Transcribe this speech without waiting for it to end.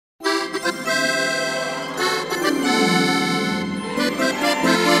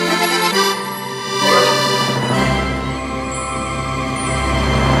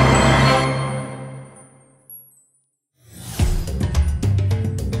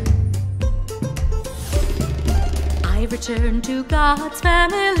return to God's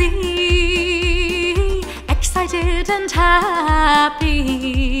family, excited and happy.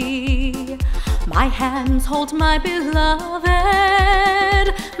 My hands hold my beloved,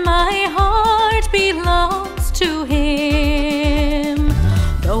 my heart belongs to Him.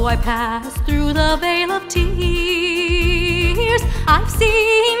 Though I pass through the vale of tears, I've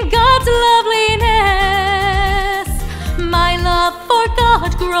seen God's loveliness. My love for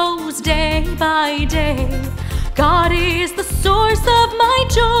God grows day by day. God is the source of my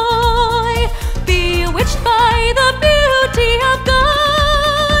joy, bewitched by the beauty of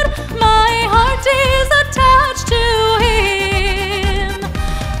God. My heart is attached to Him.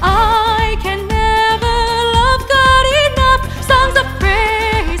 I can never love God enough. Songs of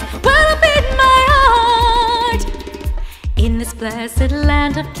praise well up in my heart. In this blessed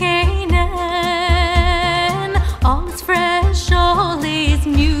land of Canaan, all is fresh, all is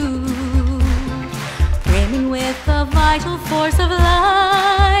new, brimming with the vital force of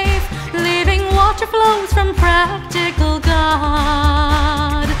life. Living water flows from practical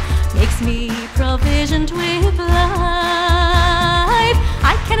God, makes me provisioned with life.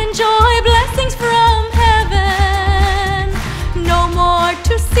 I can enjoy blessings from heaven, no more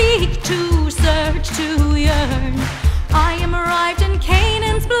to seek, to search, to yearn. I am arrived in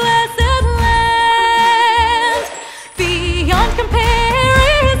Canaan's blessed land. Beyond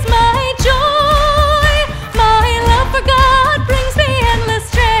compare is my joy. My love for God brings me endless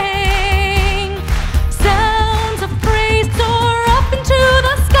strength. Sounds of praise soar up into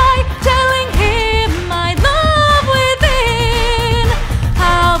the sky, telling Him my love within.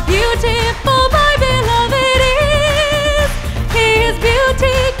 How beautiful my beloved is. His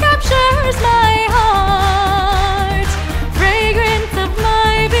beauty captures my heart. Fragrance of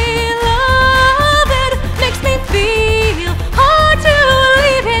my beloved makes me feel hard to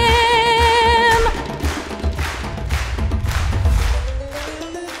leave Him.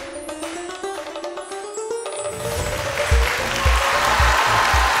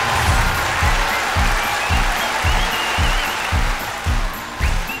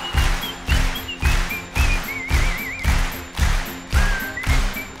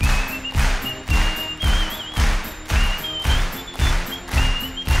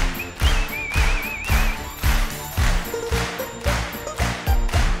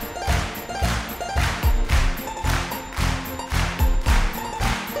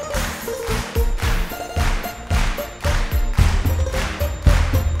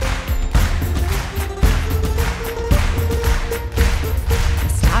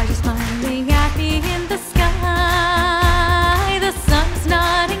 Stars are smiling at me in the sky. The sun's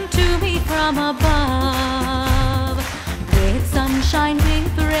nodding to me from above. With sunshine,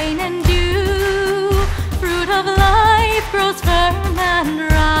 with rain and dew, fruit of life grows firm and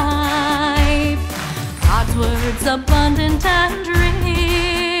ripe. God's words abundant and rich